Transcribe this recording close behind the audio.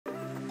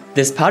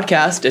This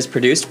podcast is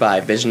produced by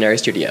Visionary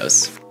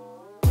Studios.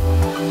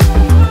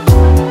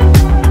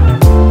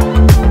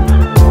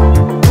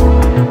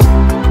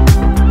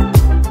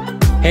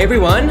 Hey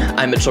everyone,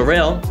 I'm Mitchell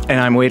Rail. And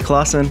I'm Wade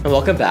Clausen. And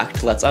welcome back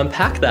to Let's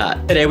Unpack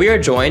That. Today we are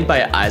joined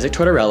by Isaac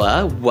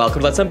Tortorella.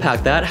 Welcome to Let's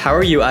Unpack That. How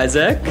are you,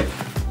 Isaac?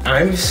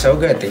 I'm so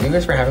good. Thank you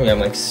guys for having me. I'm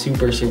like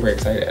super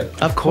excited.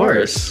 Of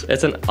course.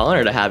 It's an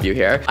honor to have you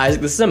here. Isaac,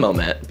 this is a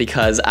moment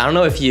because I don't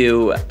know if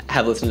you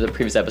have listened to the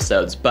previous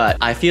episodes, but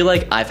I feel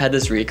like I've had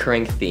this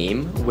recurring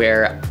theme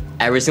where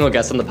every single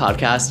guest on the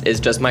podcast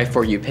is just my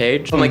For You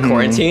page from like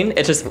quarantine.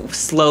 It's just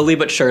slowly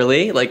but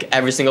surely, like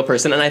every single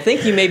person. And I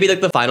think you may be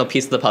like the final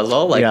piece of the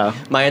puzzle.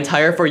 Like my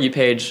entire For You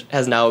page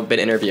has now been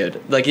interviewed.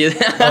 Like,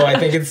 I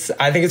think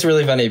it's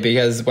really funny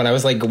because when I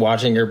was like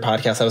watching your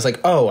podcast, I was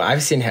like, oh,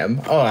 I've seen him.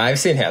 Oh, I've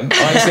seen him.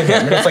 Oh, I've seen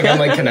him. And it's like I'm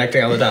like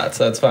connecting all the dots.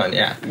 So it's fun.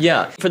 Yeah.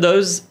 Yeah. For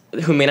those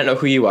who may not know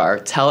who you are,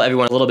 tell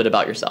everyone a little bit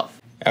about yourself.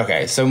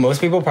 Okay, so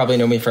most people probably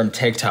know me from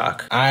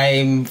TikTok.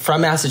 I'm from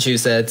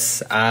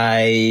Massachusetts. I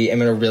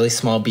am in a really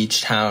small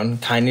beach town,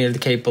 kind of near the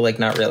Cape, but like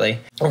not really.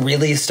 I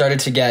really started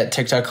to get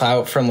TikTok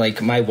clout from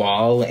like my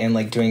wall and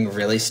like doing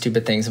really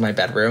stupid things in my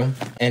bedroom.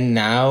 And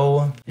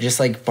now just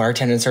like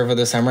bartend and serve over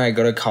the summer. I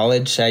go to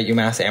college at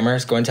UMass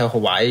Amherst, going to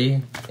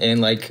Hawaii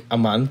in like a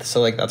month.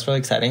 So like that's really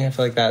exciting. I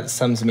feel like that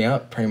sums me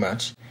up pretty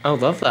much. Oh,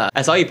 love that.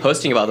 I saw you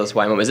posting about this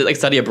Hawaii moment. Is it like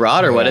study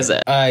abroad or what is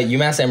it?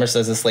 UMass Amherst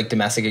does this like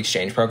domestic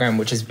exchange program,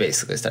 which is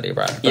basically study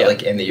abroad, but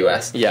like in the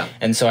US. Yeah.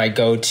 And so I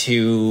go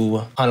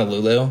to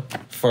Honolulu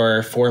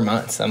for 4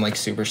 months. I'm like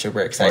super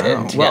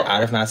excited to get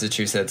out of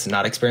Massachusetts,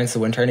 not experience the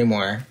winter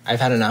anymore. I've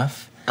had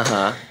enough.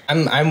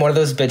 I'm one of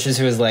those bitches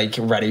who is like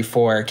ready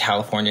for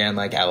California and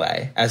like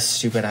LA. As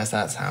stupid as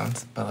that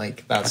sounds, but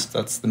like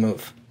that's the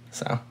move.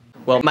 So.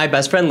 Well, my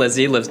best friend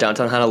Lizzie lives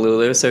downtown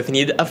Honolulu, so if you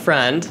need a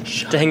friend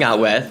to hang out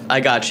with, I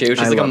got you.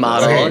 She's like a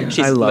model. Lizzie.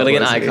 She's literally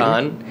an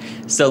icon.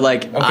 So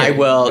like I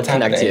will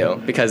connect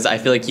you because I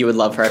feel like you would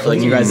love her. I feel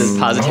like you guys'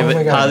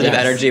 positive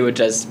energy would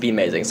just be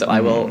amazing. So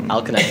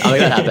I'll connect. I'll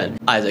make that happen.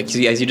 Isaac,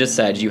 as you just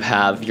said, you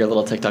have your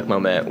little TikTok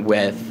moment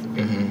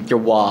with your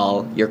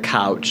wall, your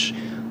couch.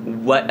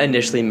 What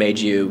initially made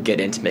you get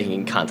into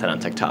making content on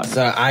TikTok?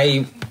 So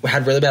I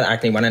had really bad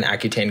acne, went on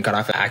Accutane, got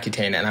off of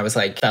Accutane, and I was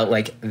like, felt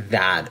like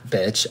that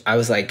bitch. I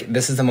was like,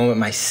 this is the moment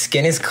my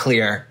skin is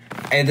clear,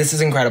 and this is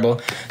incredible.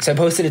 So I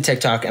posted a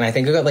TikTok, and I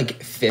think I got like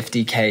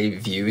 50K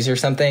views or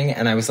something,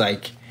 and I was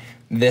like,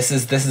 this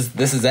is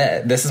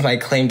it. This is my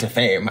claim to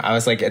fame. I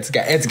was like, it's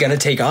gonna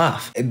take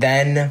off.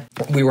 Then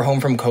we were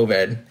home from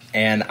COVID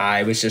and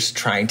I was just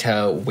trying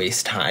to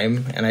waste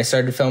time and I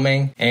started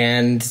filming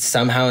and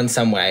somehow in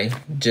some way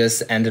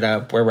just ended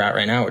up where we're at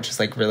right now, which is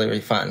like really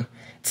fun.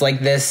 It's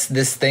like this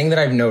thing that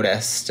I've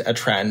noticed, a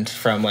trend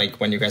from like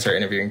when you guys are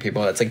interviewing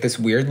people. It's like this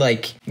weird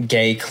like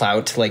gay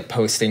clout to like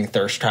posting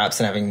thirst traps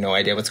and having no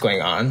idea what's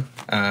going on.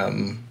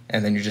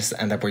 And then you just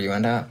end up where you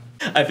end up.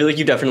 I feel like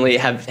you definitely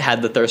have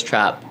had the thirst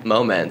trap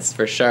moments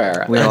for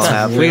sure. We all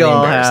have. We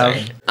all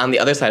have. On the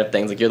other side of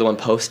things, like you're the one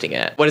posting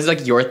it. What is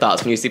like your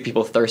thoughts when you see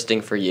people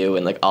thirsting for you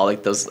and like all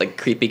like those like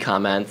creepy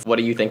comments? What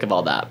do you think of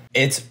all that?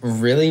 It's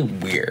really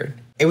weird.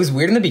 It was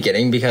weird in the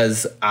beginning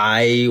because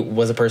I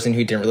was a person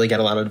who didn't really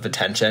get a lot of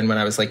attention when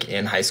I was like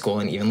in high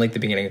school and even like the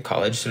beginning of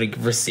college to like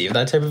receive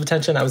that type of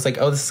attention. I was like,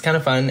 oh, this is kind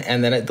of fun.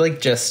 And then it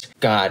like just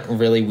got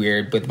really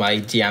weird with my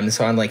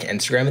DMs on like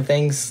Instagram and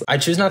things. I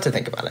choose not to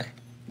think about it.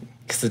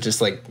 Because it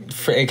just like,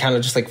 it kind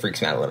of just like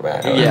freaks me out a little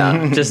bit.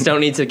 Yeah, just don't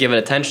need to give it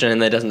attention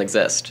and it doesn't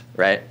exist,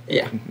 right?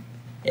 Yeah.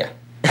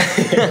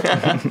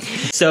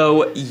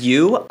 So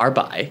you are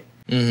bi.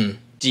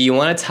 Do you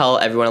want to tell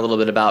everyone a little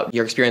bit about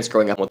your experience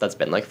growing up and what that's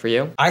been like for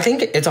you? I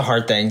think it's a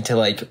hard thing to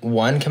like,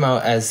 one, come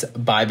out as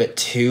bi, but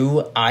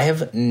two, I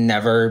have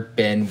never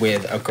been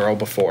with a girl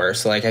before.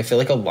 So like, I feel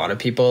like a lot of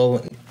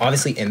people,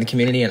 obviously in the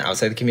community and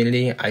outside the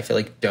community, I feel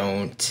like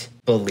don't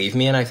believe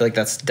me, and I feel like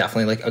that's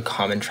definitely like a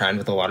common trend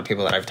with a lot of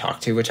people that I've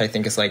talked to, which I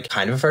think is like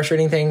kind of a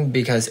frustrating thing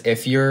because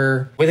if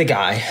you're with a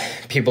guy,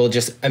 people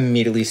just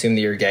immediately assume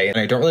that you're gay, and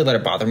I don't really let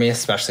it bother me,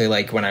 especially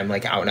like when I'm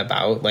like out and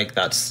about. Like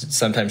that's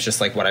sometimes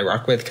just like what I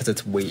rock with because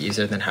it's way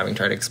easier than having to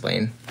try to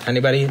explain to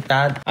anybody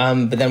that.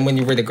 But then when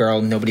you're with a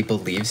girl, nobody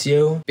believes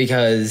you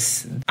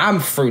because I'm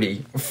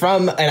fruity.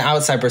 From an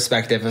outside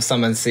perspective, if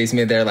someone sees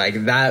me, they're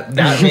like, that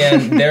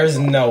man, there's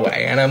no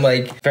way. And I'm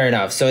like, fair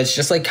enough. So it's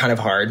just like kind of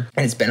hard,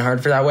 and it's been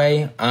hard for that way.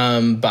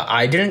 But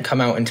I didn't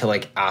come out until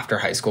like after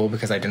high school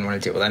because I didn't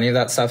want to deal with any of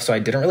that stuff. So I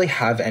didn't really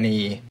have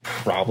any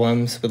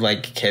problems with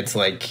like kids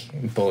like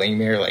bullying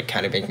me or like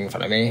kind of making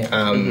fun of me.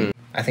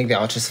 I think they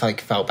all just like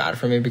felt bad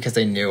for me because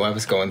they knew I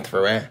was going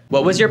through it.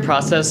 What was your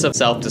process of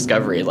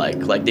self-discovery like?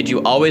 Like, did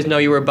you always know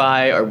you were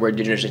bi, or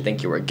did you initially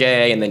think you were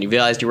gay and then you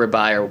realized you were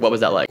bi, or what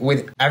was that like?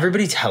 With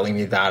everybody telling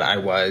me that I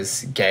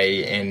was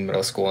gay in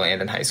middle school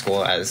and in high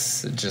school,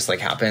 as just like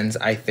happens,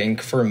 I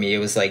think for me it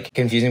was like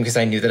confusing because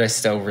I knew that I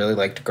still really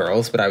liked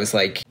girls, but I was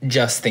like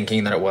just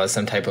thinking that it was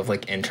some type of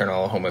like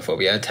internal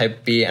homophobia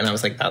type B, and I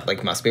was like, that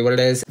like must be what it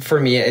is. For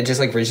me, it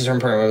just like reaches from a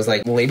point where I was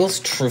like, labels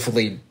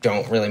truthfully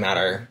don't really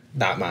matter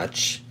that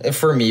much.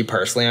 For me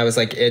personally, I was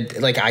like,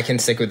 I can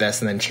stick with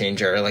this and then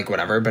change it or like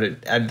whatever.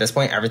 But at this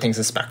point, everything's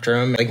a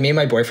spectrum. Like me and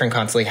my boyfriend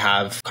constantly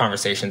have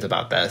conversations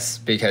about this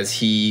because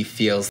he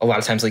feels a lot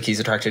of times like he's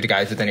attracted to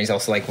guys, but then he's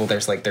also like, well,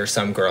 there's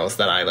some girls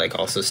that I like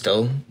also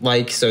still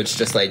like. So it's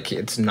just like,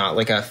 it's not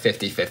like a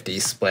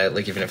 50-50 split,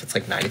 like even if it's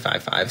like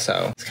 95-5.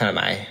 So it's kind of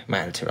my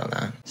attitude on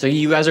that. So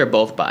you guys are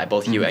both bi,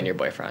 both you and your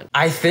boyfriend.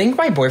 I think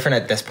my boyfriend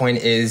at this point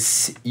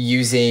is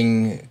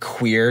using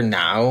queer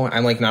now.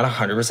 I'm like not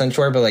 100%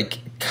 sure, but like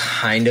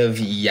kind of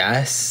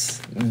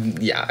yes.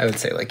 Yeah, I would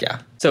say like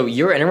yeah. So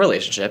you're in a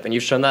relationship and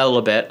you've shown that a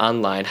little bit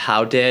online.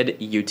 How did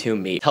you two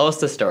meet? Tell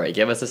us the story.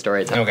 Give us the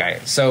story. Okay,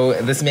 so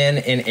this man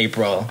in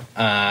April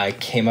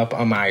came up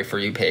on my For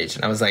You page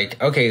and I was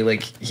like, okay,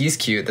 like he's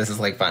cute. This is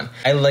like fun.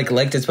 I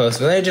liked his post,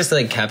 but I just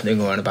like kept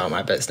going about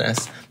my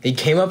business. He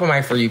came up on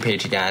my For You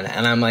page again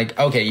and I'm like,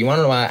 okay, you want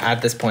to know what?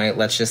 At this point,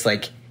 let's just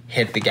like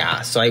hit the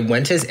gas. So I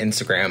went to his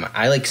Instagram.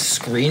 I like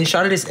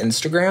screenshotted his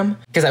Instagram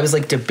because I was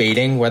like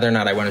debating whether or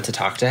not I wanted to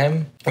talk to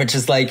him, which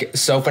is like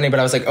so funny. But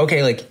I was like,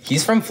 okay, like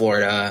he's from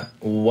Florida.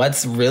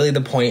 What's really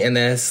the point in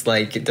this?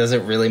 Like, it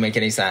doesn't really make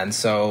any sense.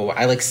 So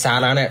I like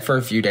sat on it for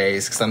a few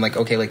days because I'm like,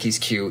 okay, like he's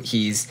cute.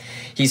 He's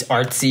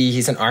artsy.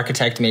 He's an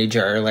architect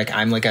major. Like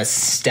I'm like a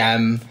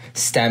STEM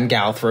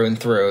gal through and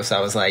through. So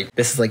I was like,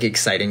 this is like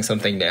exciting,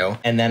 something new.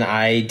 And then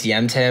I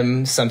DM'd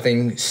him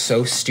something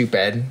so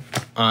stupid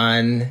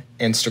on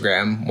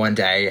Instagram one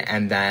day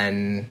and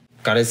then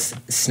got his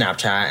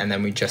Snapchat and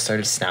then we just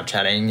started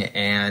Snapchatting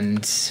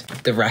and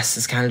the rest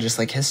is kind of just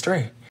like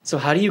history. So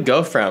how do you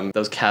go from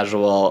those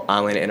casual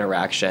online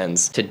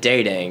interactions to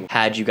dating?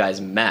 Had you guys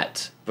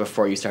met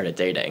before you started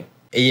dating?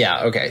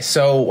 Yeah, okay.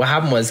 So what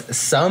happened was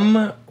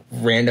some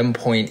random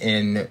point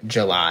in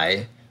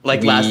July. Like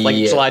July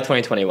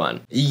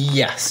 2021.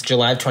 Yes,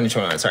 July of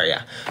 2021. Sorry,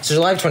 yeah. So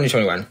July of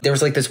 2021. There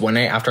was like this one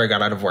night after I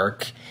got out of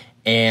work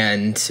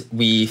and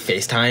we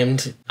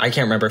FaceTimed. I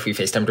can't remember if we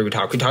FaceTimed or we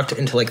talked. We talked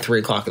until like 3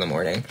 o'clock in the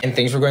morning. And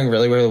things were going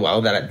really, really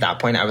well. That at that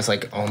point I was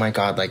like, oh my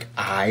God, like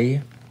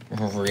I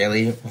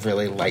really,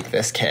 really like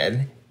this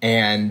kid.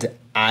 And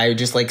I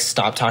just like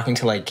stopped talking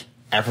to like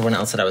everyone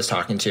else that I was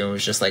talking to. It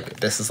was just like,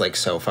 this is like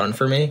so fun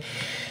for me.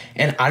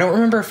 And I don't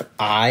remember if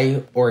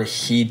I or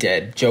he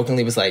did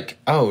jokingly was like,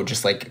 oh,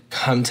 just like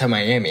come to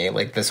Miami.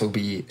 Like this will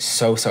be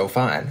so, so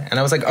fun. And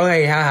I was like,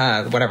 okay,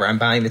 yeah, whatever. I'm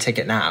buying the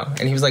ticket now.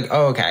 And he was like,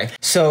 oh, okay.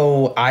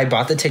 So I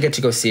bought the ticket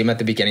to go see him at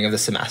the beginning of the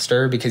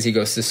semester because he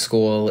goes to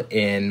school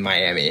in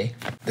Miami.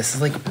 This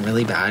is like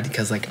really bad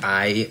because like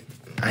I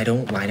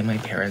don't lie to my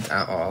parents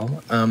at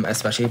all,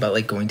 especially about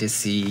like going to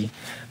see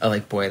a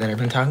like boy that I've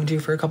been talking to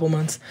for a couple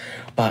months.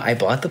 But I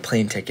bought the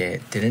plane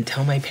ticket, didn't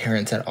tell my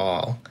parents at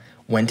all.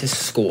 Went to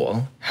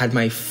school, had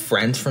my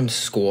friends from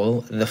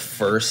school the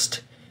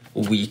first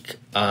week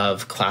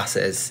of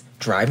classes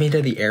drive me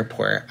to the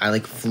airport. I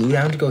like flew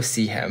down to go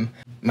see him.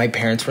 My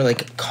parents were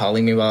like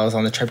calling me while I was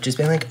on the trip, just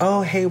being like,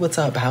 oh, hey, what's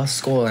up? How's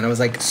school? And I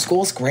was like,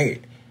 school's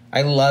great.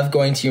 I love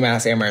going to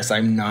UMass Amherst.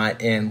 I'm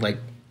not in like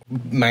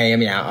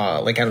Miami at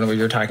all. Like, I don't know what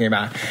you're talking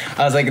about.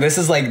 I was like, this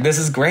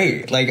is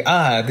great. Like,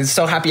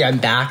 so happy I'm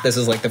back. This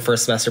is like the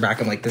first semester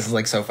back. I'm like, this is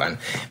like so fun.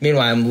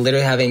 Meanwhile, I'm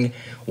literally having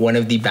one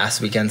of the best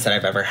weekends that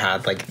I've ever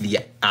had, like the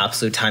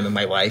absolute time of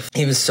my life.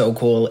 He was so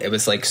cool. It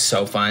was like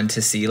so fun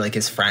to see like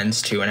his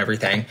friends too and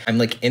everything. I'm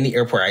like in the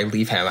airport. I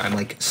leave him. I'm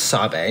like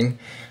sobbing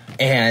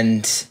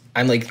and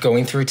I'm like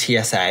going through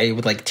TSA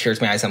with like tears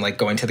in my eyes. I'm like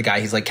going to the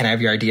guy. He's like, can I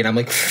have your ID? And I'm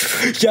like,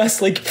 yes,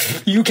 like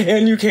you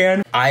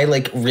can. I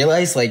like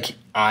realized like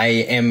I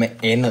am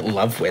in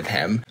love with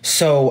him.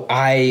 So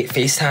I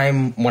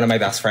FaceTime one of my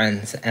best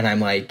friends and I'm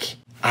like,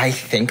 I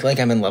think like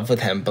I'm in love with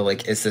him, but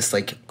like, is this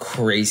like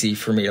crazy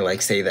for me to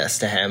like say this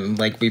to him?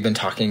 Like we've been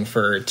talking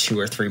for 2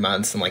 or 3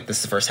 months and like this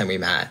is the first time we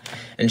met.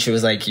 And she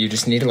was like, you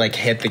just need to like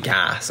hit the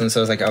gas. And so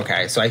I was like,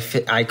 okay. So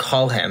I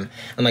call him.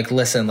 I'm like,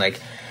 listen, like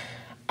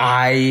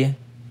I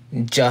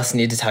just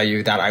need to tell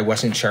you that I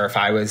wasn't sure if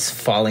I was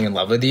falling in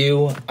love with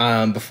you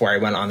before I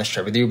went on this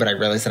trip with you, but I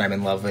realized that I'm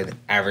in love with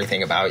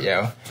everything about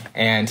you.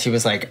 And he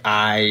was like,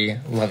 I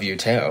love you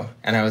too.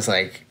 And I was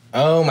like,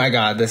 oh my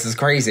God, this is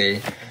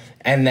crazy.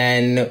 And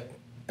then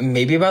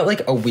maybe about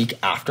like a week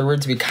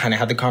afterwards, we kind of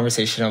had the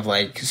conversation of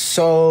like,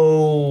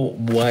 so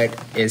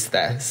what is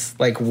this?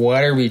 Like,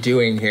 what are we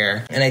doing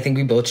here? And I think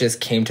we both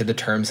just came to the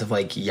terms of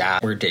like,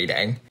 yeah, we're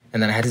dating.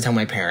 And then I had to tell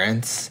my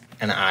parents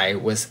and I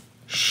was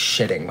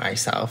shitting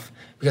myself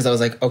because I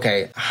was like,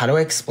 okay, how do I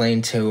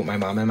explain to my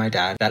mom and my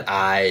dad that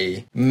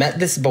I met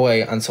this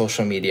boy on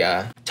social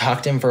media,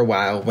 talked to him for a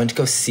while, went to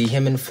go see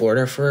him in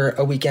Florida for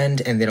a weekend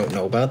and they don't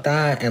know about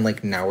that, and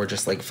like now we're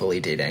just like fully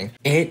dating.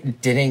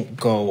 It didn't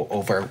go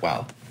over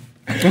well.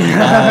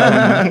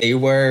 They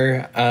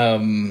were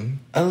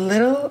a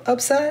little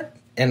upset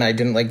and I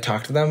didn't like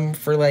talk to them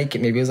for like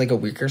maybe it was like a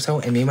week or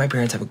so, and me and my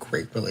parents have a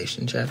great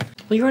relationship.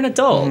 Well, you're an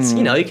adult,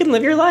 you know, you can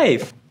live your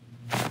life.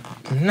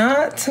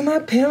 Not to my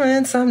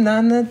parents, I'm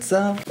not an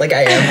adult. Like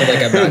I am, but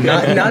like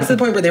I'm not to the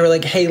point where they were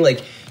like, hey,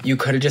 like you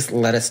could have just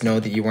let us know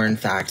that you were in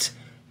fact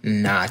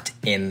not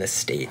in the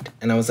state.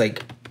 And I was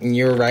like,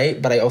 you're right,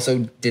 but I also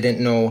didn't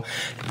know.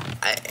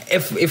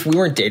 if we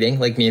weren't dating,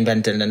 like me and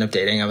Ben didn't end up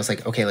dating, I was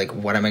like, okay, like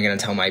what am I going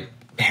to tell my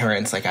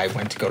parents? Like I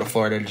went to go to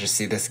Florida to just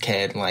see this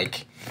kid,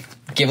 like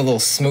give a little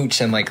smooch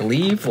and like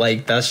leave.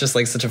 Like that's just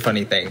like such a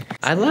funny thing.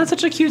 I love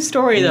such a cute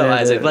story though, Yeah,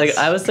 Isaac. Like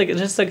I was like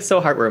just like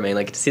so heartwarming,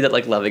 like to see that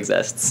like love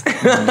exists.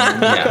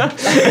 Yeah.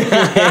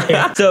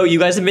 So you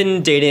guys have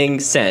been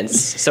dating since.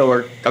 So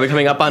are we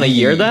coming up on a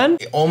year then?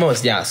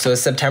 Almost, yeah. So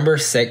September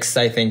 6th,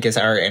 I think, is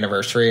our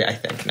anniversary. I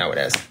think. No, it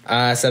is.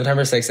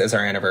 September 6th is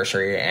our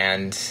anniversary.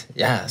 And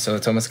yeah, so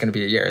it's almost going to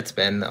be a year. It's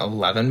been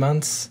 11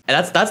 months.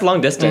 And that's long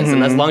distance,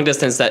 and that's long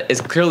distance that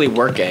is clearly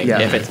working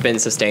if it's been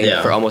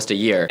sustained for almost a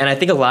year. And I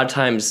think a lot of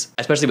times,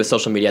 especially with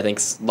social media, I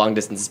think long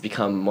distance has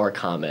become more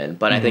common.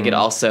 But I think it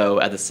also,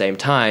 at the same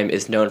time,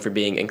 is known for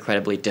being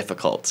incredibly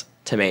difficult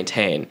to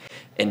maintain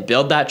and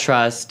build that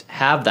trust,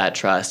 have that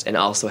trust, and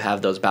also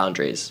have those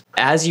boundaries.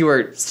 As you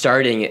were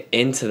starting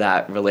into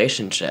that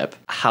relationship,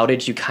 how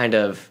did you kind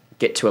of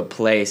get to a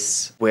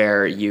place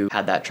where you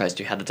had that trust,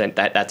 you had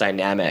that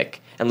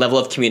dynamic and level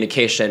of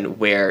communication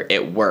where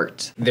it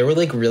worked? There were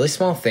like really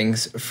small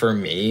things for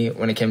me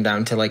when it came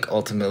down to like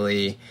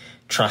ultimately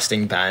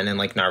trusting Ben and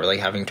like not really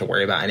having to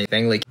worry about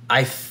anything. Like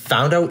I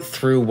found out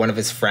through one of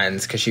his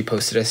friends because she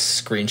posted a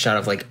screenshot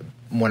of like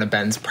one of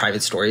Ben's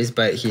private stories,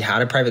 but he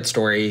had a private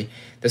story.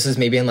 This was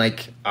maybe in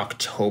like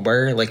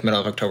October, like middle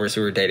of October.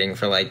 So we were dating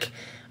for like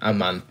a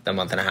month and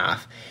a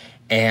half.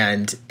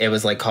 And it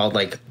was like called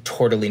like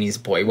Tortellini's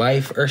boy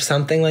wife or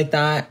something like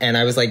that. And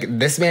I was like,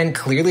 this man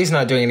clearly is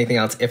not doing anything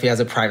else if he has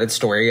a private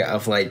story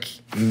of like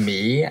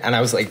me. And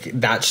I was like,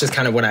 that's just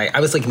kind of what I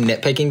was like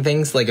nitpicking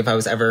things, like if I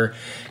was ever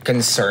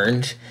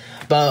concerned.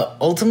 But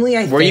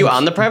ultimately, Were you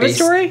on the private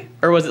story?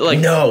 Or was it like...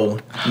 No.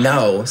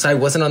 So I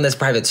wasn't on this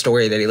private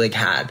story that he like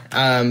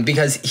had.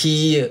 Because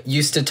he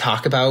used to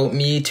talk about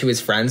me to his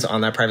friends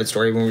on that private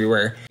story when we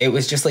were... It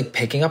was just like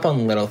picking up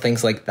on little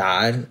things like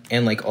that.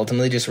 And like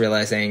ultimately just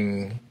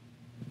realizing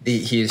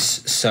he's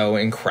so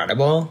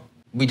incredible.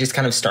 We just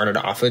kind of started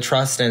off with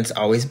trust, and it's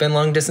always been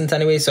long distance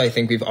anyway. So I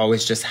think we've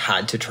always just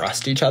had to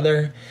trust each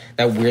other.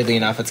 That weirdly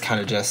enough, it's kind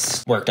of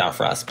just worked out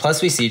for us.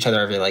 Plus we see each other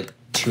every like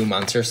 2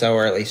 months or so,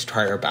 or at least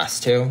try our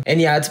best to.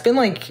 And yeah, it's been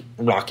like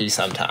rocky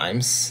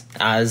sometimes,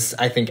 as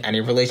I think any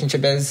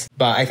relationship is.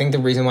 But I think the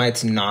reason why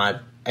it's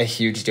not a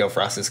huge deal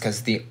for us is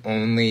because the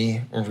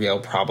only real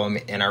problem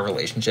in our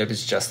relationship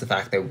is just the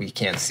fact that we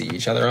can't see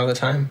each other all the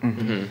time.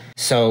 Mm-hmm.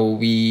 So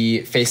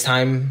we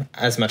FaceTime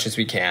as much as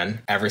we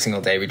can every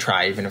single day. We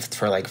try, even if it's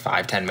for like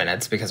 5-10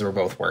 minutes, because we're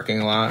both working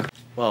a lot.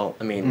 Well,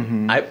 I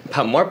mean,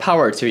 more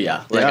power to you.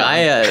 Like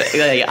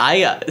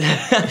I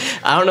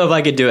don't know if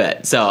I could do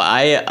it. So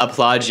I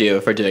applaud you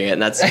for doing it.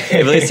 And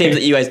it really seems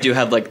that you guys do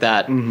have like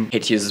that,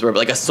 hate to use this word, but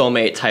like a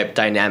soulmate type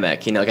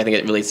dynamic. You know, like I think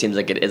it really seems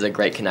like it is a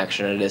great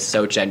connection. And it is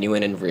so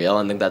genuine and real.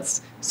 I think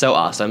that's so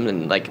awesome,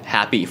 and like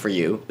happy for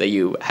you that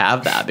you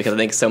have that, because I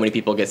think so many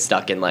people get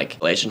stuck in like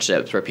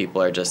relationships where people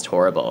are just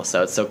horrible.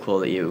 So it's so cool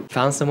that you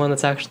found someone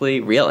that's actually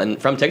real,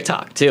 and from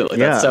TikTok too. Like,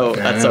 that's so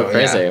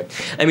crazy. Yeah.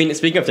 I mean,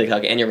 speaking of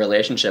TikTok and your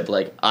relationship,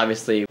 like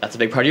obviously that's a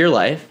big part of your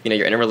life. You know,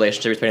 you're in a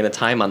relationship, you're spending the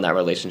time on that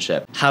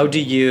relationship. How do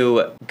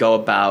you go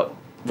about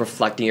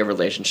reflecting your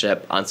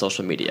relationship on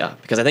social media?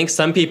 Because I think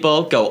some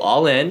people go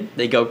all in,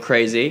 they go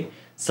crazy.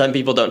 Some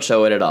people don't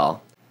show it at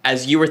all.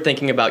 As you were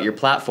thinking about your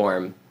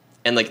platform,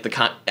 and like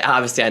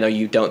obviously I know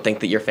you don't think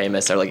that you're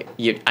famous, or like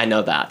I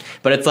know that,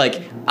 but it's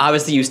like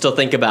obviously you still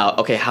think about,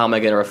 okay, how am I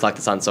going to reflect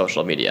this on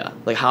social media?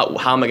 Like how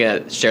am I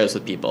going to share this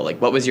with people?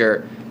 Like what was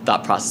your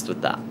thought process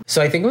with that?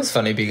 So I think it was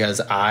funny because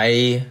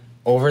I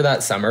over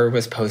that summer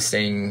was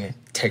posting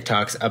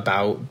TikToks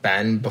about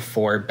Ben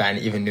before Ben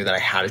even knew that I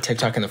had a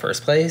TikTok in the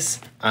first place.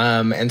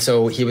 And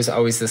so he was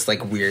always this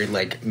like weird,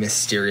 like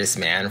mysterious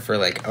man for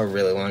like a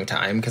really long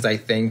time. Because I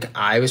think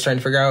I was trying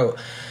to figure out,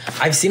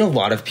 I've seen a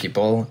lot of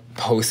people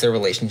post their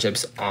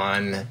relationships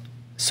on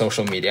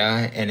social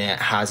media and it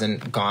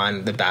hasn't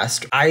gone the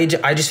best. I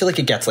just feel like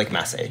it gets like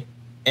messy.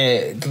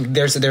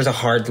 There's a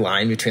hard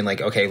line between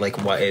like, okay,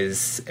 like what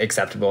is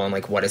acceptable and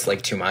like what is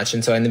like too much.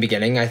 And so in the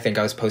beginning, I think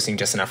I was posting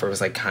just enough where it was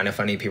like kind of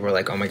funny. People were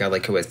like, oh my God,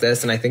 like who is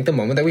this? And I think the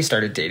moment that we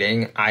started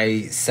dating,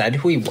 I said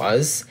who he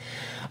was.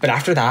 But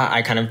after that,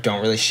 I kind of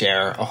don't really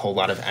share a whole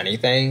lot of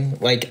anything.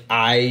 Like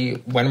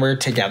when we're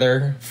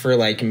together for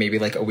like maybe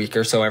like a week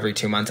or so every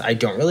 2 months, I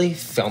don't really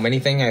film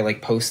anything.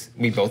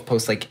 We both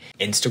post like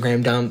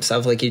Instagram dumps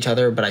of like each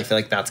other, but I feel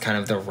like that's kind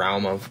of the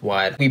realm of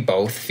what we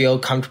both feel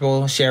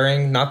comfortable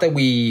sharing. Not that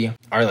we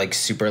are like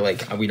super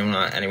like, we don't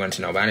want anyone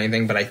to know about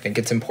anything, but I think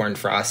it's important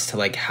for us to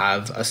like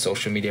have a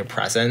social media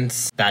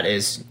presence that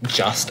is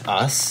just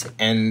us,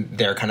 and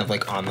they're kind of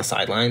like on the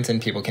sidelines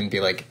and people can be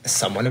like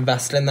somewhat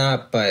invested in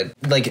that, but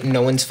like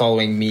no one's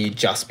following me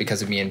just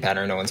because of me and Ben,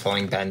 or no one's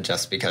following Ben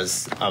just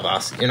because of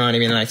us. You know what I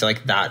mean? And I feel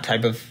like that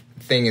type of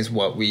thing is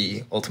what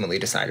we ultimately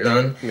decided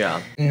on.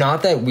 Yeah.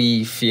 Not that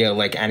we feel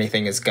like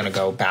anything is going to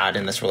go bad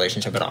in this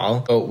relationship at all,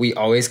 but we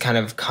always kind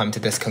of come to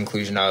this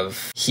conclusion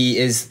of he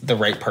is the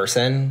right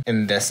person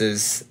and this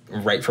is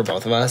right for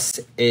both of us.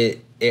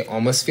 It it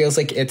almost feels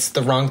like it's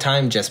the wrong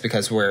time just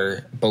because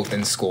we're both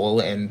in school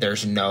and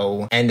there's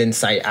no end in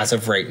sight as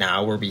of right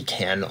now where we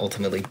can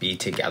ultimately be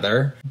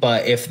together.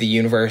 But if the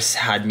universe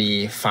had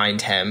me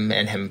find him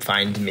and him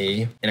find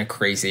me in a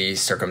crazy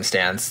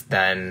circumstance,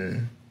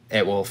 then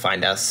it will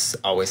find us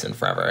always and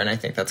forever. And I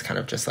think that's kind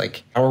of just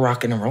like how we're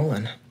rocking and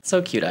rolling. So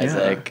cute,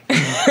 Isaac.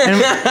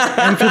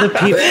 And for the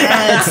people,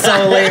 It's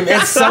so lame.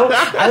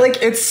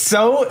 It's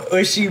so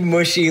ushy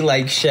mushy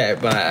like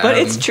shit, but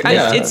it's true.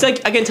 It's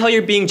like, I can tell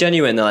you're being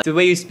genuine though. The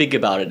way you speak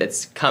about it,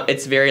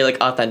 it's very like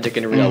authentic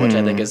and real, which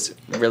I think is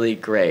really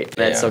great.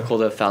 And it's so cool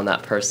to have found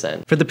that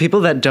person. for the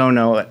people that don't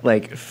know what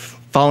like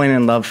falling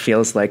in love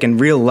feels like and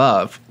real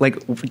love, like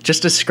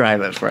just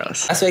describe it for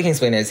us. Best way I can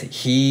explain is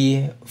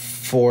he,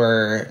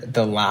 for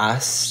the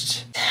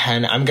last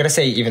 10, I'm gonna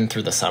say even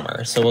through the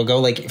summer, so we'll go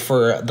like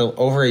for the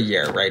over a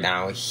year right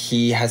now,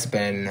 he has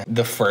been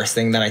the first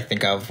thing that I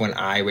think of when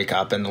I wake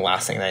up and the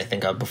last thing that I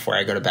think of before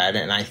I go to bed,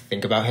 and I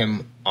think about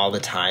him all the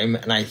time.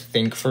 And I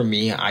think for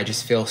me, I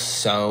just feel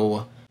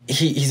so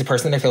he's a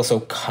person that I feel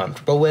so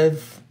comfortable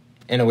with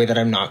in a way that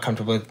I'm not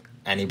comfortable with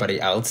anybody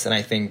else. And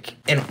I think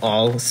in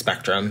all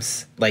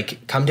spectrums,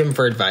 like, come to him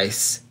for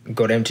advice,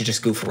 go to him to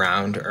just goof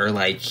around or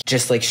like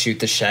just like shoot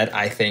the shit.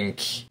 I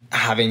think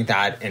having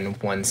that in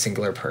one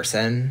singular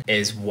person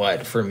is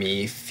what for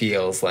me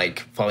feels like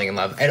falling in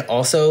love. It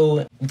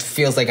also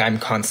feels like I'm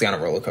constantly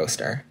on a roller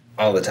coaster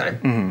all the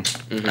time,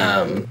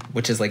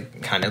 which is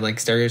like kind of like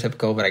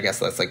stereotypical, but I guess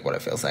that's like what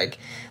it feels like.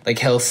 Like,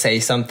 he'll say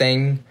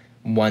something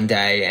one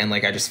day and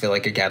like I just feel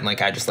like again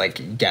like I just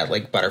like get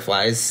like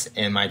butterflies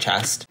in my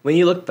chest. When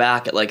you look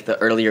back at like the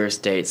earlier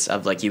states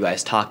of like you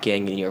guys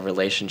talking and your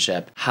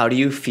relationship, how do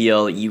you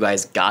feel you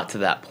guys got to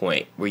that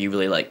point where you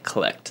really like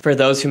clicked? For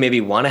those who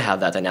maybe want to have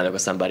that dynamic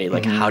with somebody,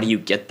 like how do you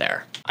get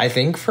there? I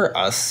think for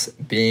us,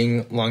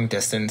 being long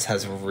distance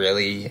has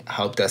really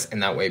helped us in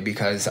that way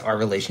because our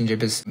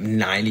relationship is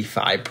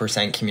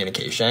 95%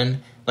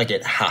 communication. Like,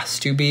 it has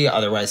to be,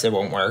 otherwise it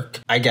won't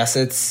work. I guess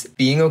it's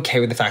being okay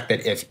with the fact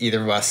that if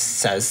either of us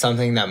says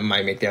something that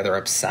might make the other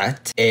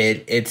upset,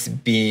 it's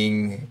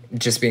being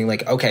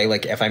like, okay,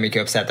 like, if I make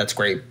you upset, that's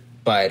great,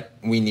 but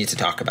we need to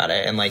talk about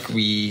it. And like,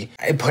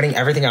 putting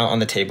everything out on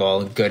the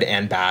table, good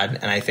and bad.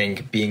 And I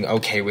think being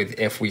okay with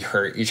if we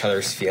hurt each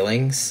other's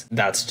feelings,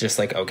 that's just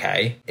like,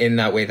 okay. In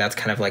that way, that's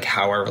kind of like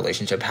how our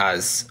relationship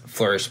has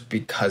flourished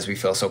because we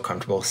feel so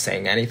comfortable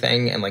saying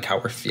anything and like how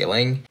we're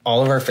feeling.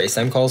 All of our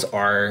FaceTime calls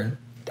are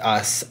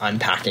us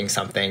unpacking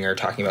something or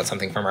talking about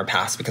something from our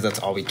past because that's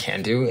all we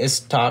can do is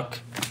talk.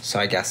 So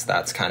I guess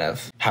that's kind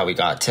of how we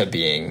got to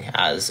being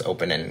as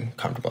open and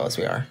comfortable as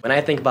we are. When I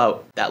think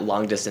about that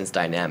long distance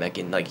dynamic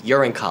and like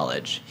you're in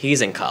college,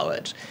 he's in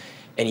college,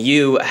 and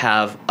you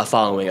have a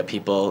following of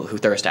people who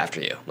thirst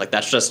after you. Like,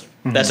 that's just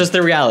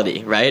the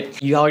reality,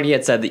 right? You already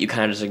had said that you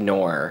kind of just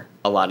ignore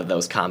a lot of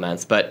those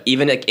comments, but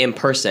even like in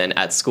person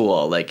at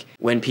school, like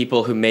when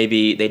people who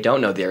maybe they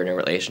don't know they're in a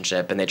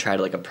relationship and they try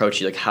to like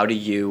approach you, like how do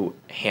you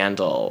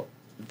handle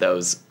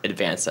those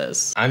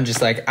advances? I'm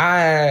just like,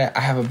 I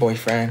have a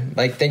boyfriend.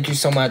 Like, thank you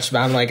so much, but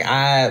I'm like,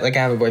 I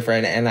have a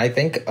boyfriend. And I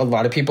think a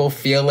lot of people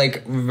feel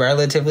like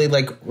relatively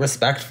like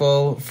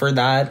respectful for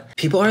that.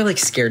 People are like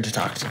scared to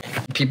talk to me.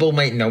 People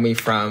might know me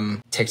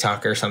from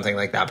TikTok or something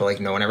like that, but like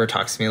no one ever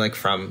talks to me like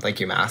from like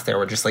UMass. They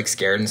were just like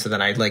scared. And so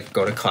then I'd like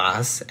go to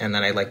class and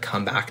then I'd like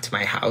come back to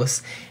my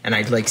house and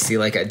I'd like see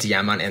like a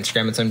DM on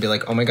Instagram and someone be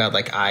like, oh my God,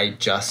 like I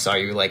just saw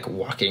you like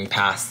walking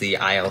past the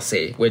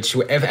ILC, which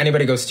if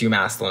anybody goes to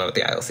UMass, they'll know what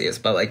the ILC is.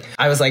 But like,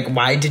 I was like,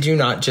 why did you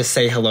not just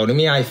say hello to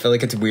me? I feel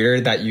like it's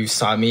weird that you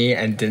saw me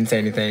and didn't say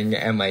anything.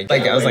 And like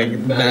I was like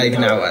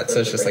now what? So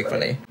it's just like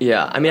funny.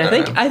 Yeah. I mean,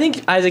 I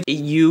think Isaac,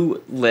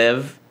 you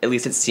live, at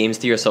least it seems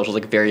through your socials,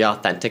 like very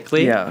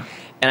authentically. Yeah.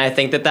 And I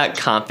think that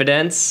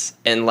confidence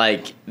and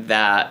like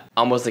that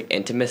almost like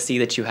intimacy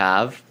that you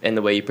have in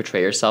the way you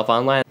portray yourself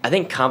online, I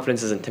think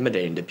confidence is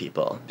intimidating to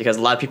people because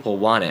a lot of people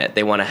want it.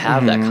 They want to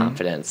have that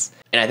confidence.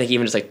 And I think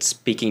even just like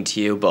speaking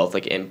to you both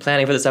like in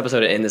planning for this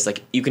episode and in this,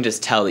 like you can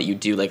just tell that you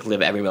do like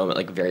live every moment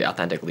like very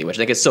authentically, which I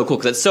think is so cool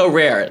because it's so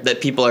rare that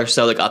people are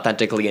so like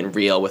authentically and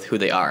real with who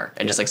they are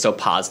and just like so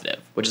positive,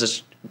 which is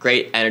just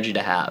great energy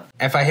to have.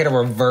 If I hit a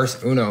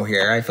reverse Uno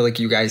here, I feel like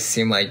you guys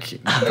seem like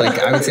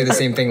I would say the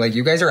same thing. Like,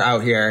 you guys are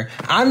out here.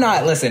 I'm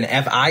not, listen,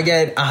 if I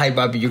get a hype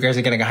up, you guys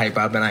are getting a hype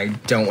up and I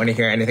don't want to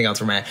hear anything else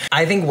from it.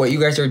 I think what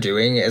you guys are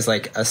doing is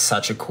like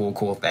such a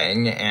cool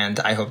thing. And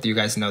I hope that you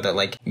guys know that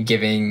like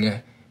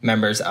giving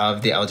members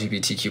of the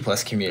LGBTQ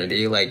plus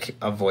community like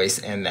a voice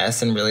in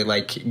this and really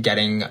like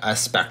getting a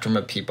spectrum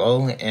of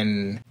people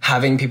and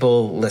having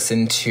people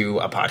listen to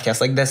a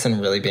podcast like this and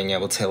really being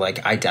able to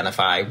like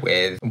identify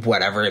with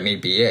whatever it may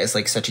be is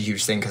like such a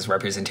huge thing because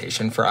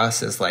representation for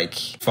us is like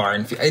far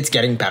and it's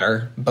getting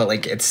better, but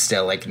like it's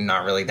still like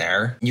not really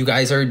there. You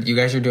guys are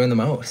doing the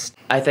most.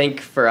 I think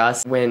for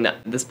us, when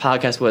this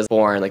podcast was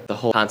born, like the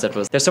whole concept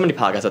was there's so many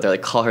podcasts out there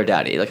like Call Her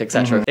Daddy, like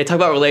etc. They talk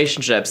about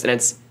relationships and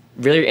it's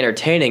really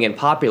entertaining and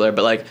popular,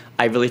 but like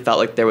I really felt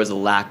like there was a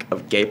lack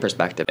of gay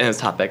perspective in those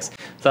topics.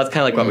 So that's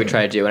kind of like what we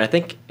try to do, and I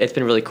think it's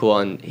been really cool.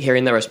 And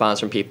hearing the response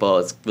from people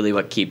is really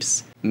what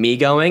keeps me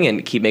going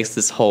and makes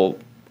this whole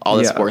all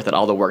this worth it,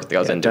 all the work that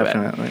goes into it.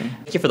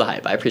 Thank you for the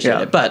hype. I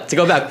appreciate it. But to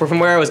go back from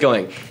where I was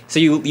going, so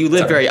you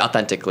live very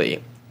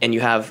authentically, and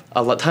you have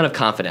a ton of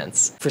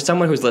confidence. For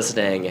someone who's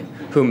listening,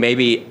 who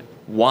maybe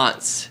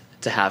wants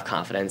to have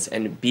confidence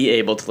and be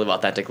able to live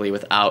authentically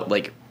without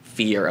like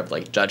fear of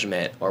like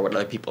judgment or what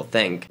other people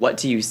think, what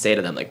do you say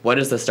to them? Like, what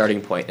is the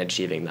starting point in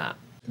achieving that?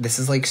 This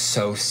is like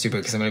so stupid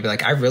because I'm gonna be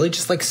like, I really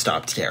just like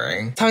stopped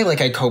caring. That's how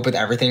I cope with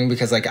everything,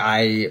 because like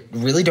I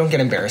really don't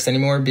get embarrassed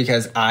anymore,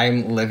 because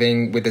I'm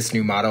living with this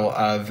new model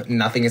of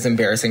nothing is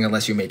embarrassing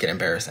unless you make it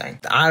embarrassing.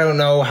 I don't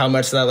know how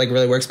much that like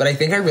really works, but I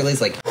think I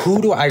realized like,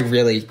 who do I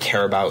really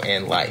care about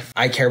in life?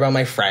 I care about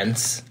my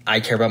friends,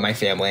 I care about my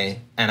family,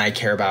 and I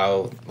care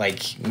about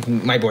like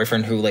my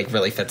boyfriend, who like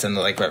really fits in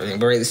the like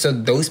everything. So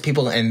those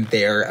people and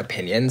their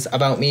opinions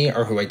about me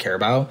are who I care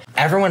about.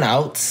 Everyone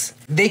else,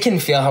 they can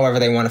feel however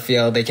they want to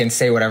feel. They can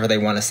say whatever they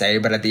want to say,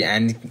 but at the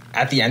end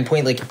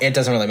point, like it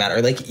doesn't really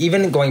matter. Like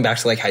even going back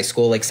to like high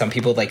school, like some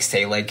people like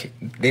say like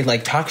they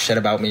like talk shit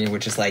about me,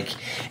 which is like,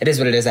 it is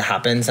what it is. It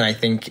happens. And I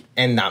think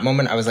in that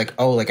moment I was like,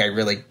 oh, like I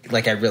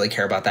really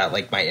care about that.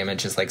 Like my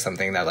image is like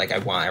something that like I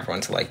want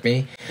everyone to like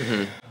me.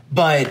 Mm-hmm.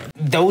 But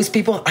those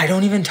people, I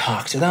don't even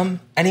talk to them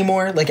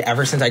anymore. Like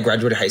ever since I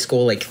graduated high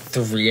school, like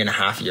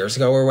 3.5 years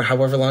ago or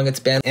however long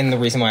it's been. And the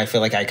reason why I feel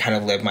like I kind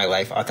of live my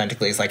life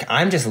authentically is like,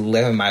 I'm just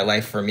living my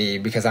life for me,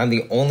 because I'm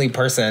the only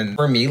person,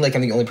 for me, like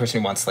I'm the only person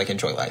who wants to like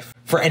enjoy life.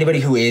 For anybody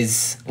who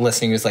is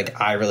listening, who's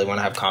like, I really want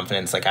to have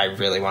confidence. Like I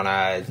really want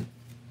to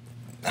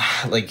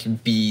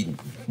like be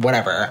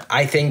whatever.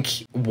 I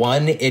think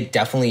one, it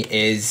definitely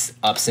is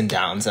ups and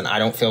downs, and I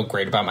don't feel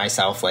great about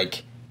myself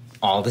like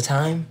all the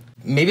time.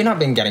 Maybe not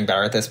been getting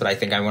better at this, but I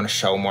think I want to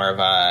show more of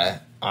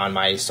on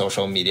my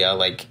social media,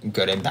 like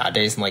good and bad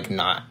days, and like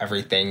not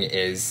everything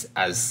is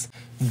as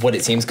what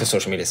it seems, because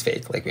social media is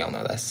fake. Like we all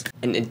know this.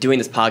 And in doing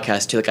this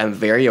podcast too, like I'm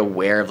very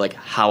aware of like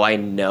how I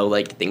know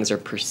like things are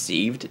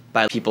perceived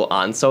by people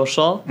on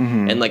social,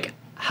 and like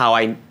how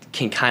I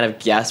can kind of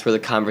guess where the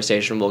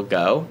conversation will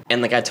go.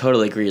 And like I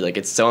totally agree, like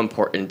it's so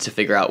important to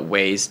figure out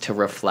ways to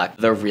reflect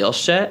the real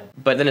shit.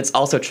 But then it's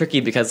also tricky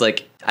because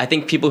like I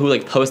think people who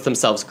like post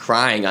themselves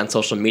crying on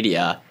social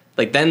media,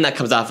 like then that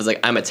comes off as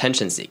like I'm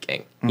attention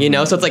seeking, you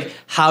know? So it's like,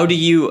 how do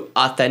you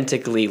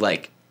authentically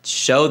like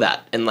show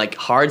that in like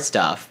hard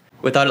stuff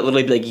without it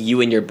literally be like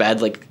you in your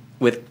bed like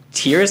with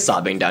tears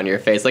sobbing down your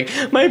face, like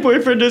my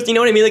boyfriend just, you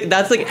know what I mean? Like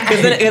that's like,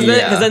 because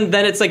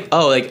then it's like,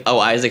 oh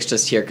Isaac's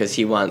just here because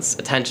he wants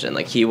attention,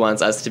 like he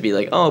wants us to be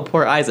like, oh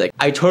poor Isaac.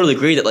 I totally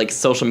agree that like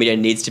social media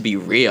needs to be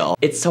real.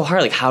 It's so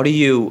hard, like how do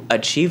you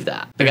achieve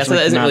that? I guess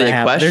that isn't really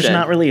a question. There's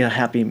not really a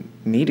happy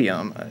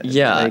medium.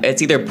 Yeah, like,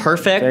 it's either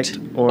perfect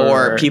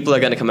or people are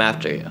gonna come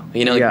after you.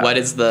 You know, like what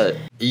is the?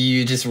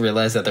 You just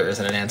realize that there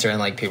isn't an answer, and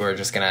like people are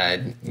just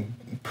gonna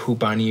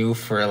poop on you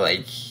for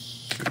like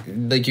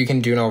you can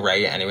do no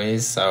right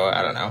anyways. So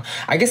I don't know.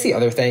 I guess the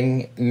other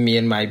thing, me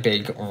and my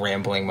big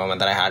rambling moment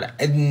that I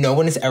had, no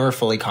one is ever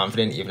fully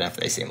confident, even if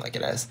they seem like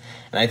it is.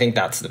 And I think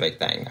that's the big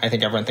thing. I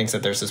think everyone thinks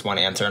that there's this one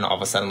answer, and all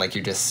of a sudden like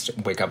you just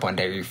wake up one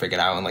day, you figure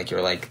it out, and like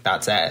you're like,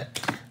 that's it.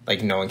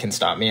 Like no one can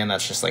stop me, and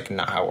that's just like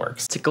not how it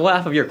works. To go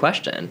off of your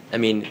question, I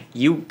mean,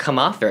 you come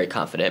off very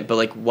confident, but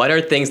like what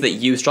are things that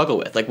you struggle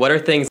with? Like what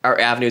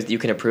are avenues that you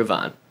can improve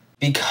on?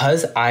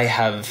 Because I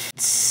have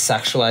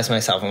sexualized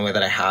myself in the way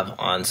that I have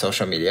on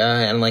social media,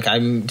 and like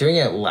I'm doing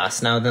it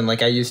less now than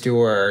like I used to,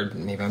 or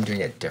maybe I'm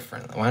doing it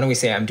differently. Why don't we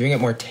say I'm doing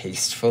it more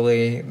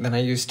tastefully than I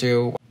used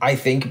to? I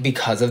think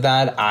because of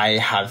that, I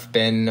have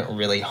been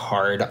really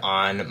hard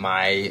on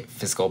my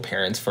physical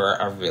appearance for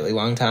a really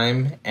long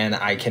time, and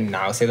I can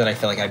now say that I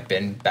feel like I've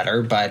been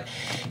better. But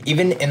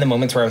even in the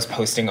moments where I was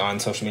posting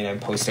on social media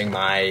and posting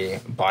my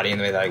body in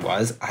the way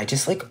that I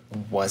just like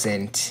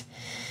wasn't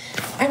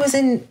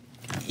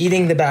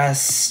eating the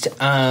best.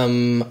 A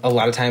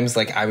lot of times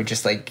like I would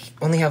just like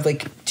only have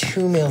like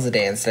 2 meals a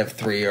day instead of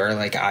 3, or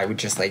like I would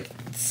just like,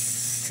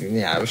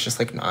 yeah, I was just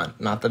like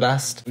not the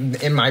best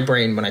in my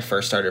brain when I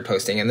first started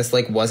posting. And this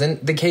like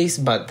wasn't the case,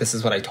 but this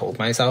is what I told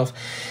myself.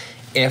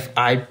 If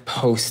I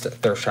post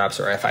thirst traps,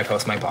 or if I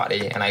post my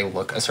body and I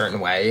look a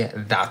certain way,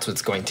 that's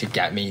what's going to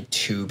get me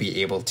to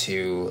be able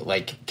to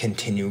like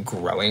continue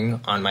growing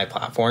on my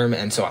platform.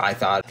 And so I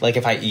thought like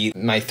if I eat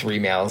my 3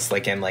 meals,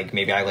 like, and like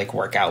maybe I like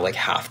work out like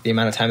half the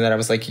amount of time that I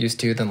was like used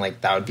to, then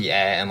like that would be it.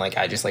 And like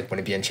I just like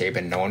wouldn't be in shape,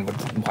 and no one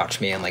would watch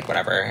me, and like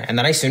whatever. And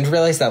then I soon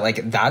realized that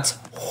like that's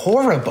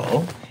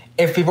horrible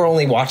if people are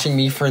only watching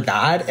me for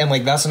that, and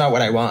like that's not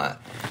what I want.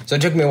 So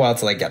it took me a while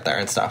to like get there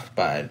and stuff,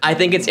 but I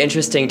think it's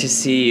interesting to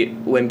see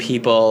when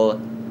people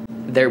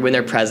when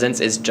their presence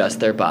is just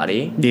their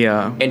body.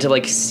 Yeah. And to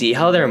like see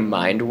how their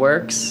mind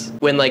works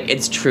when like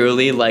it's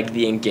truly like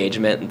the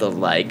engagement, the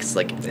likes,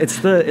 like it's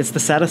the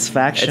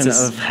satisfaction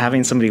of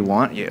having somebody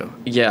want you.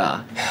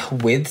 Yeah.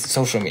 With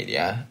social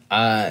media,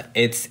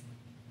 it's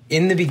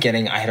in the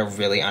beginning, I had a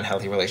really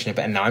unhealthy relationship,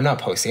 and now I'm not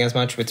posting as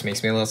much, which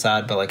makes me a little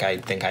sad, but, like, I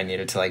think I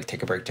needed to, like,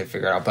 take a break to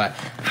figure it out. But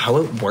how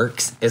it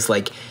works is,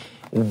 like,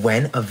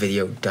 when a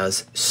video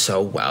does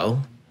so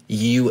well,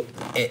 you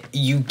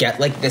get,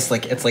 like, this,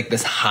 like, it's, like,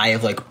 this high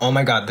of, like, oh,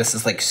 my God, this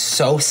is, like,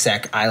 so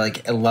sick. I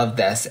love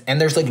this. And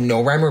there's, like,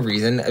 no rhyme or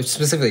reason,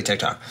 specifically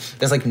TikTok.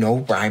 There's, like, no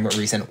rhyme or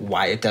reason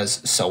why it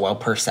does so well,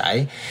 per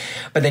se.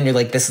 But then you're,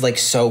 like, this is, like,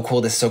 so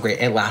cool. This is so great.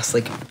 It lasts,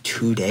 like,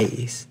 2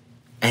 days.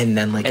 And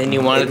then, like... And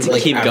you wanted to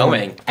keep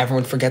going.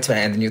 Everyone forgets about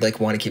it, and then you, like,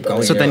 want to keep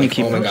going. So then like, you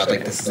keep oh, my pushing. God,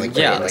 like, this is, like...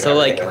 Yeah, great. so,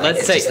 like,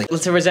 everything.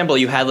 let's say, for example,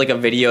 you had, like, a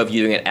video of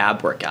you doing an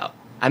ab workout.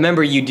 I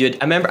remember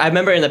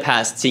in the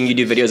past seeing you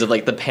do videos of,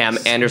 like, the Pam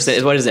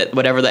Anderson, what is it?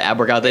 Whatever the ab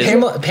workout is.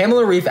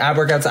 Pamela Reif ab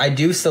workouts, I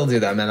do still do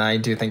them, and I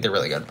do think they're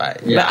really good,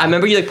 but yeah. But I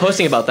remember you, like,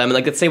 posting about them, and,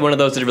 like, let's say one of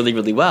those did really,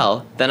 really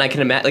well, then I can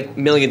imagine, like,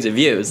 millions of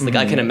views. Like,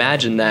 I can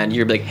imagine then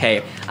you're like,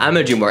 hey, I'm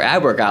gonna do more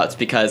ab workouts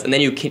because, and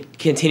then you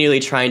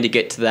continually trying to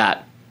get to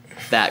that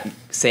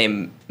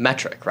same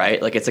metric, right?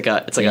 Like, it's like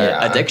a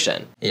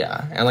addiction.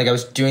 Yeah, and, like, I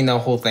was doing the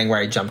whole thing where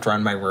I jumped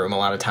around my room a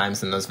lot of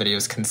times, and those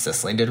videos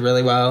consistently did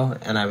really well,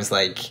 and I was,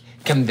 like,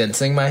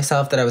 convincing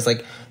myself that I was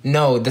like,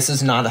 no, this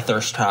is not a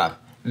thirst trap.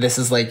 This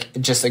is, like,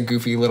 just a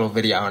goofy little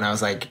video, and I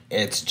was like,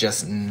 it's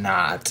just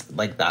not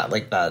like that.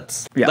 Like,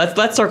 that's... Yeah.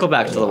 Let's circle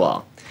back to the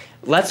wall.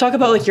 Let's talk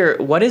about, like,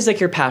 what is, like,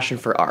 your passion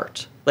for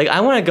art? Like,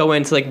 I want to go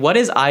into, like, what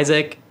is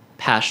Isaac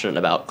passionate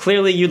about?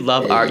 Clearly, you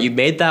love art. You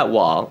made that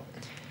wall.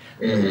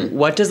 Mm-hmm.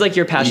 What does, like,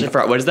 your passion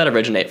for art, what does that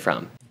originate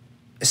from?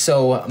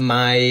 So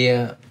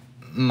my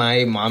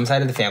mom's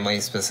side of the family,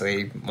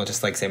 specifically, we'll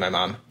just, like, say my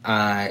mom,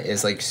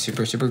 is, like,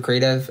 super, super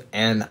creative.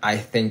 And I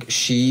think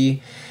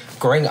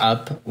growing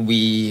up,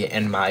 we,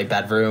 in my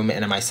bedroom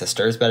and in my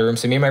sister's bedroom,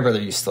 so me and my brother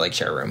used to, like,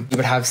 share a room. We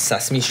would have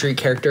Sesame Street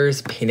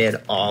characters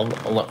painted all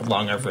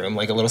along our room,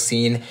 like a little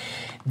scene.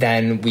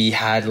 Then we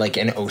had, like,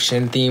 an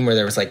ocean theme where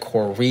there was, like,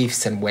 coral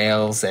reefs and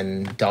whales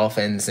and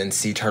dolphins and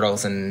sea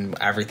turtles and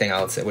everything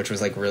else, which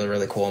was, like, really,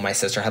 really cool. My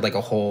sister had, like,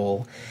 a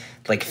whole,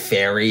 like,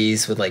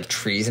 fairies with, like,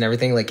 trees and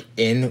everything. Like,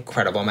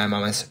 incredible. My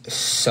mom is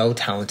so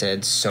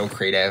talented, so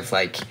creative.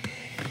 Like,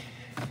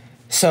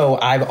 so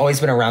I've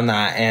always been around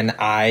that, and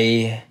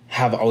I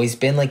have always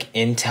been, like,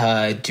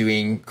 into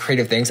doing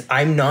creative things.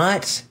 I'm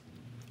not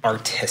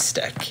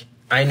artistic.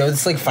 I know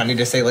it's, like, funny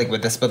to say, like,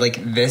 with this, but, like,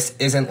 this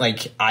isn't,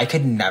 like, I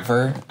could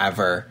never,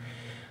 ever,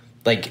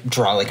 like,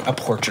 draw, like, a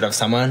portrait of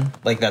someone.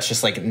 Like, that's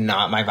just, like,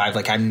 not my vibe.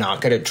 Like, I'm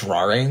not good at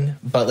drawing,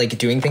 but, like,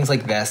 doing things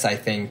like this, I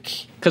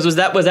think... Because was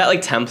that,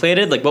 like,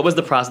 templated? Like, what was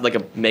the process, like,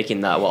 of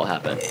making that wall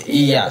happen?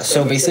 Yeah,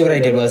 so basically what I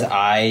did was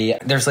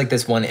there's, like,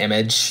 this one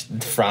image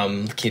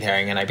from Keith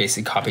Haring, and I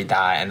basically copied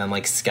that and then,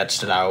 like,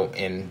 sketched it out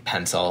in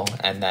pencil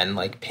and then,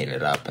 like, painted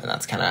it up, and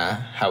that's kind of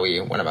how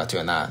we went about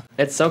doing that.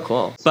 It's so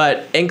cool.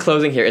 But in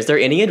closing here, is there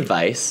any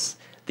advice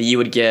that you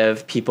would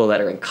give people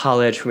that are in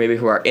college,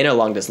 who are in a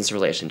long-distance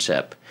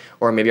relationship,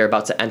 or maybe are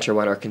about to enter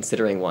one or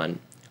considering one?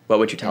 What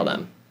would you tell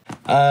them?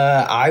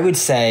 I would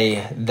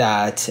say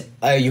that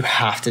you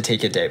have to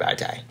take it day by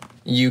day.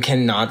 You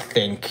cannot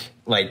think,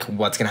 like,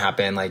 what's going to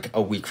happen, like,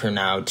 a week from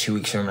now, 2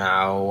 weeks from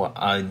now,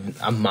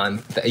 a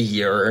month, a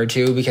year or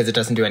two, because it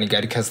doesn't do any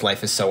good, because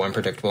life is so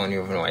unpredictable and you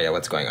have no idea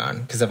what's going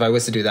on. Because if I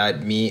was to do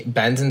that,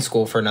 Ben's in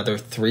school for another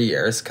 3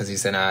 years, because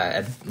he's in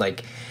a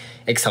like,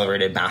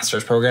 accelerated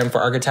master's program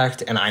for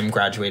architect, and I'm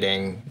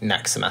graduating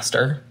next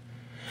semester.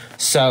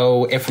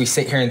 So if we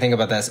sit here and think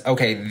about this,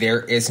 okay, there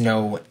is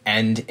no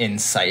end in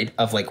sight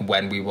of, like,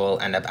 when we will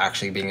end up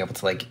actually being able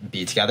to, like,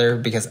 be together,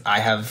 because I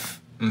have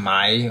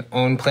my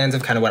own plans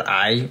of kind of what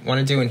I want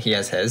to do and he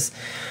has his.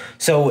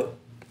 So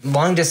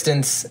long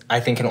distance, I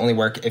think, can only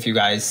work if you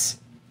guys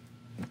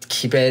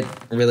keep it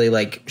really,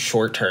 like,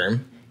 short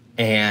term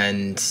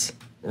and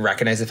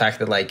recognize the fact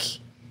that, like,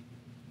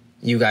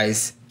 you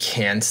guys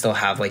can still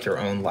have, like, your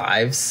own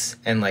lives,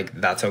 and, like,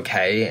 that's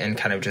okay, and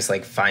kind of just,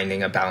 like,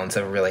 finding a balance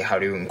of really how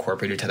to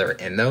incorporate each other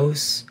in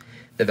those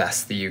the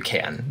best that you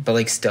can, but,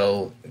 like,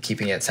 still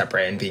keeping it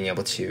separate and being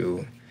able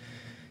to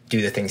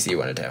do the things that you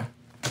want to do.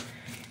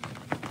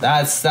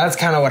 That's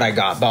kind of what I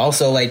got, but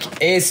also, like,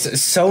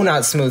 it's so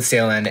not smooth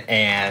sailing,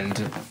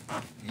 and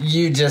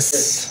you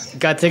just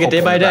gotta take it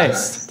day by day.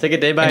 Take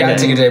it day by day. Gotta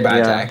take it day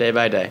by day. Day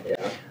by day.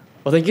 Yeah.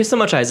 Well, thank you so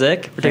much,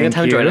 Isaac, for taking the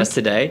time to join us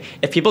today.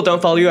 If people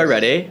don't follow you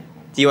already,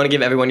 do you want to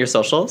give everyone your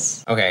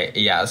socials? Okay,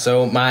 yeah.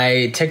 So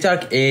my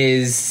TikTok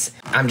is,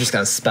 I'm just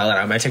going to spell it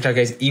out. My TikTok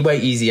is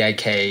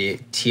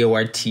EYEZIK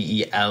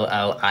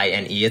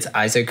TORTELLINE. It's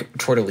Isaac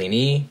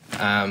Tortellini,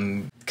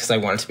 because I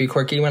wanted to be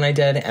quirky when I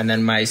did. And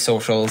then my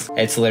socials,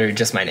 it's literally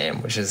just my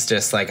name, which is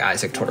just, like,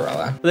 Isaac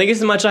Tortorella. Well, thank you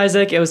so much,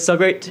 Isaac. It was so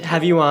great to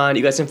have you on.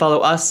 You guys can follow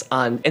us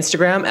on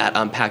Instagram at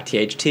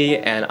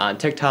unpacktht and on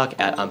TikTok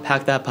at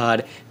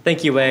unpackthatpod.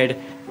 Thank you, Wade.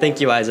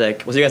 Thank you,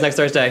 Isaac. We'll see you guys next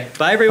Thursday.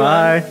 Bye, everyone.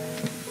 Bye.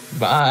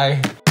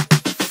 Bye.